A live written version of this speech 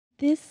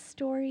This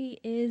story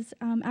is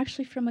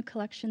actually from a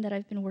collection that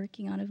I've been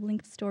working on of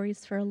linked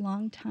stories for a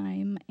long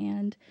time,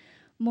 and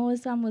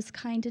Moazzam was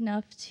kind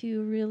enough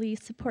to really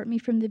support me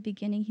from the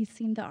beginning. He's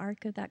seen the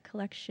arc of that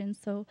collection,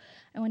 so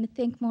I want to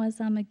thank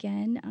Moazzam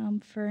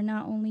again for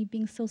not only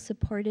being so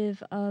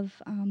supportive of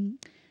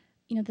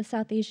the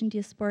South Asian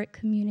diasporic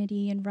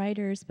community and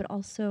writers, but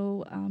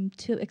also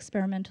to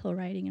experimental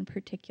writing in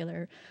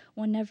particular.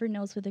 One never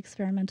knows with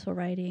experimental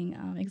writing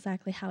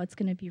exactly how it's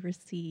going to be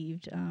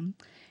received.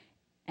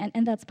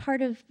 And that's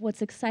part of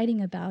what's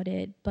exciting about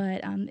it,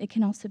 but it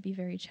can also be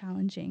very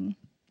challenging.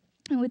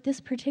 And with this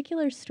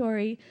particular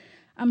story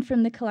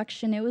from the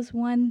collection, it was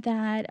one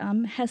that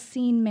has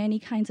seen many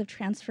kinds of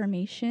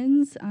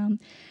transformations,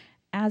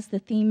 as the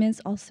theme is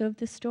also of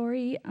the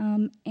story.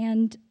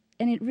 And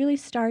it really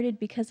started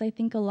because I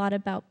think a lot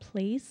about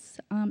place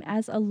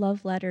as a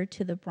love letter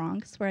to the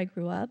Bronx, where I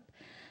grew up.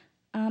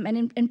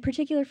 And in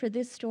particular for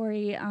this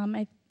story,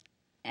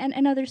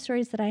 and other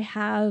stories that I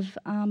have,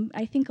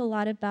 I think a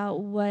lot about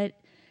what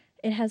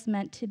it has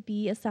meant to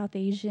be a South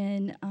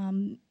Asian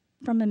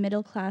from a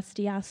middle-class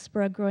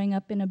diaspora growing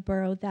up in a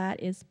borough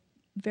that is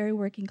very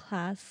working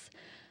class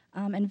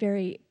and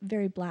very,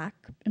 very Black,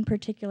 in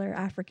particular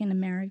African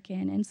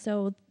American. And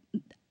so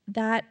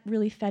that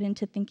really fed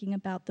into thinking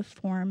about the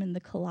form and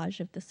the collage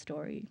of the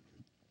story.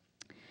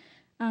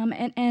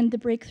 And the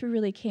breakthrough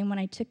really came when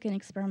I took an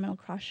experimental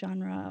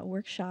cross-genre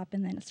workshop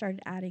and then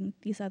started adding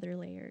these other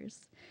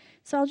layers.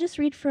 So I'll just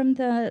read from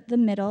the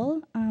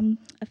middle,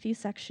 a few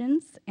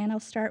sections, and I'll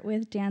start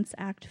with Dance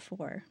Act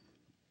 4.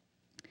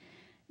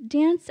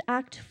 Dance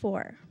Act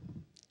 4.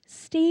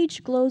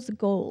 Stage glows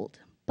gold,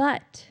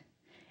 but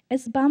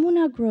as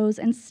Bamuna grows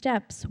and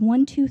steps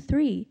 1, 2,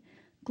 3,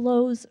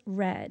 glows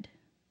red.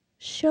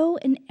 Show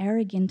an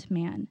arrogant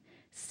man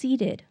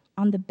seated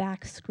on the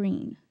back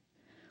screen.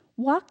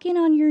 Walk in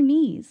on your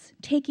knees,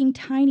 taking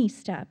tiny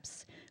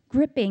steps,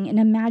 gripping an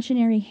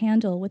imaginary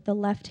handle with the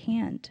left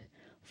hand,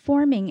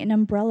 forming an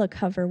umbrella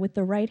cover with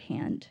the right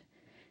hand.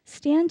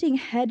 Standing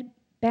head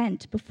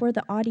bent before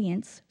the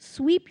audience,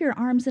 sweep your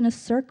arms in a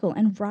circle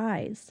and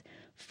rise.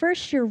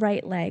 First your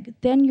right leg,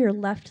 then your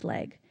left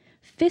leg.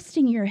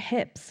 Fisting your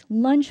hips,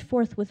 lunge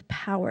forth with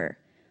power.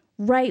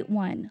 Right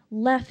 1,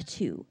 left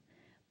 2.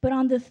 But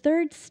on the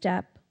third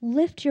step,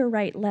 lift your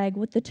right leg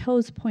with the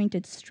toes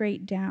pointed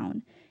straight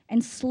down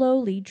and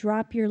slowly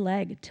drop your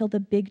leg till the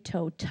big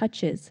toe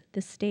touches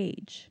the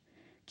stage.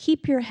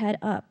 Keep your head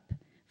up,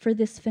 for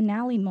this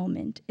finale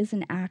moment is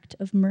an act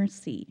of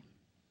mercy.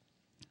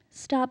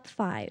 Stop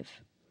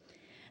 5.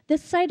 The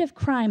site of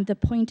crime, the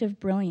point of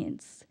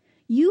brilliance.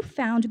 You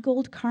found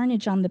gold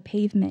carnage on the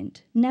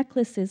pavement,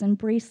 necklaces and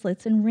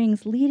bracelets and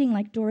rings leading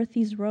like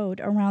Dorothy's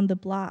Road around the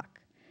block.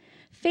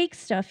 Fake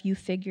stuff, you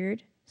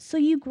figured, so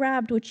you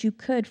grabbed what you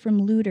could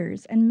from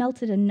looters and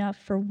melted enough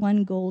for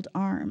 1 gold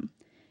arm.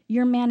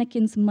 Your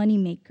mannequin's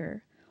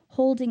moneymaker,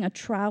 holding a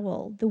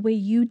trowel the way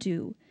you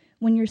do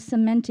when you're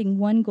cementing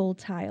 1 gold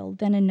tile,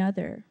 then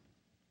another.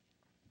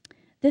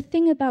 The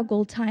thing about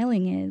gold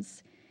tiling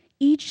is,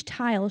 each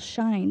tile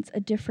shines a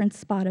different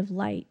spot of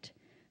light,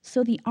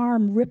 so the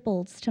arm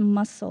ripples to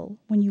muscle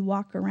when you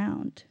walk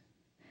around.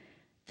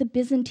 The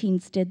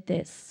Byzantines did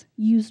this,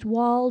 used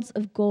walls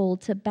of gold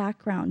to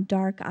background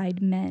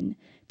dark-eyed men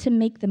to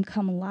make them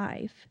come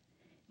alive.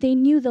 They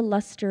knew the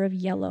luster of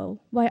yellow,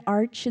 why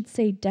art should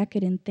say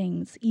decadent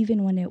things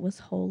even when it was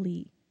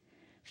holy.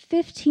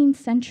 15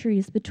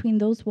 centuries between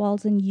those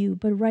walls and you,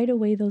 but right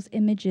away those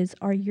images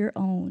are your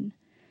own.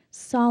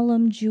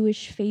 Solemn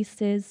Jewish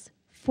faces,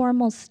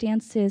 formal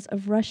stances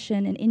of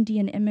Russian and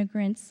Indian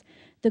immigrants,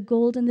 the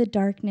gold and the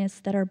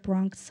darkness that are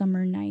Bronx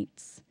summer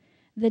nights.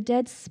 The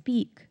dead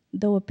speak,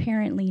 though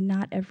apparently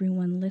not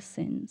everyone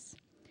listens.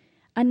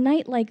 A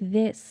night like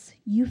this,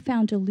 you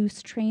found a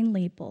loose train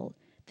label,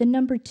 the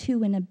number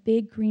 2 in a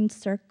big green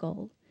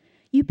circle.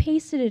 You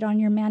pasted it on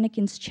your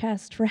mannequin's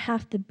chest for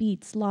half the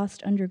beats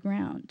lost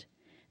underground.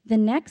 The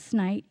next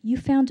night, you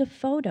found a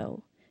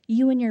photo,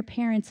 you and your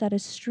parents at a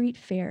street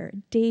fair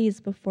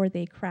days before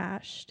they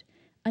crashed.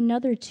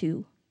 Another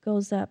 2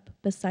 goes up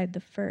beside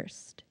the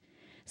first.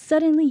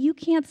 Suddenly, you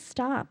can't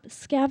stop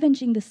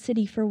scavenging the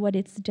city for what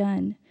it's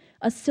done.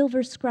 A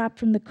silver scrap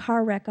from the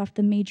car wreck off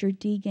the Major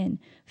Deegan,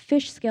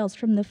 fish scales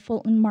from the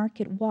Fulton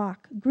Market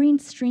Walk, green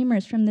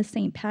streamers from the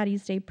St.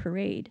 Patty's Day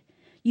Parade.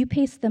 You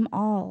paste them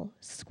all,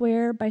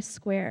 square by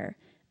square,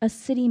 a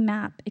city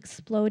map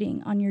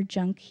exploding on your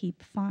junk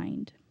heap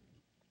find.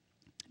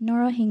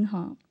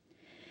 Narahingha.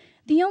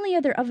 The only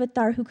other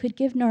avatar who could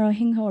give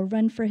Narahingha a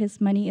run for his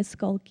money is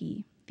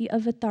Kalki, the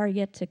avatar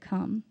yet to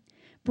come,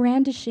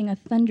 brandishing a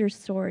thunder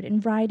sword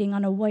and riding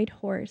on a white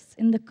horse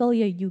in the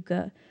Kalya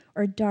Yuga,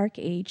 or Dark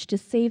Age, to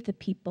save the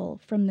people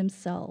from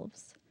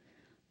themselves.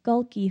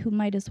 Kalki, who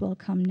might as well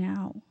come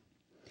now.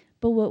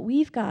 But what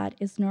we've got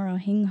is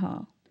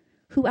Narahingha,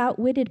 who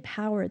outwitted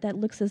power that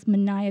looks as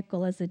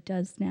maniacal as it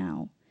does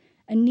now,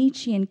 a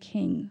Nietzschean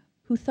king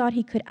who thought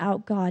he could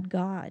out-God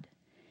God.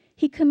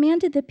 He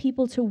commanded the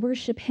people to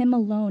worship him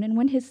alone, and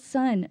when his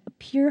son, a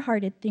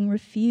pure-hearted thing,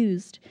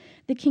 refused,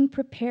 the king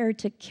prepared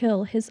to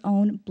kill his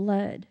own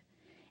blood.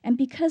 And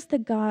because the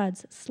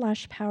gods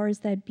 / powers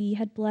that be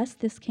had blessed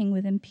this king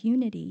with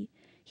impunity,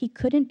 he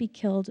couldn't be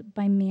killed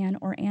by man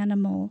or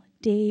animal,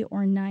 day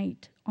or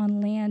night,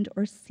 on land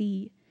or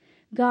sea.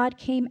 God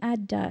came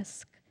at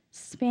dusk,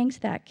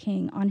 spanked that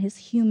king on his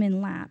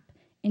human lap,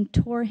 and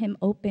tore him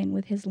open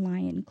with his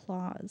lion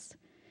claws.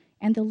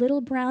 And the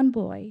little brown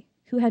boy,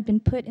 who had been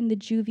put in the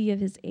juvie of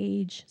his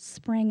age,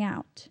 sprang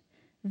out,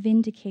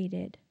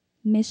 vindicated,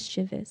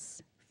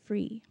 mischievous,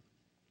 free.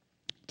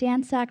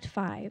 Dance Act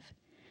 5.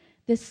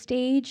 The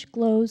stage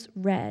glows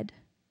red.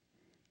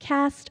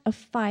 Cast a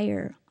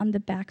fire on the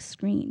back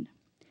screen.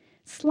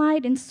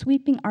 Slide in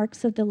sweeping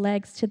arcs of the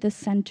legs to the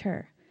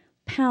center.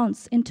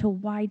 Pounce into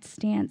wide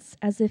stance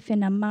as if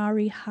in a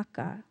Maori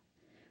haka.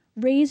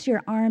 Raise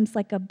your arms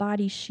like a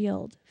body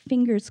shield,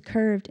 fingers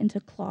curved into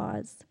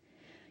claws.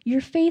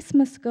 Your face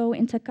must go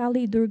into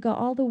Kali Durga,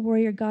 all the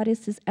warrior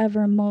goddesses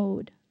ever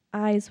mode.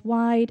 Eyes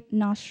wide,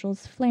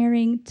 nostrils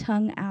flaring,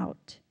 tongue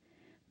out.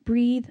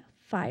 Breathe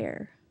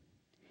fire.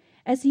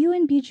 As you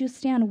and Biju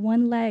stand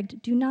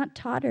one-legged, do not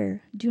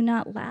totter, do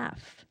not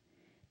laugh.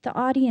 The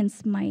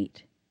audience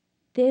might.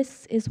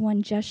 This is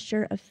one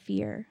gesture of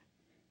fear.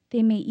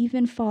 They may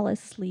even fall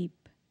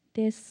asleep.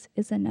 This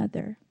is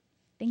another.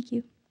 Thank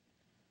you.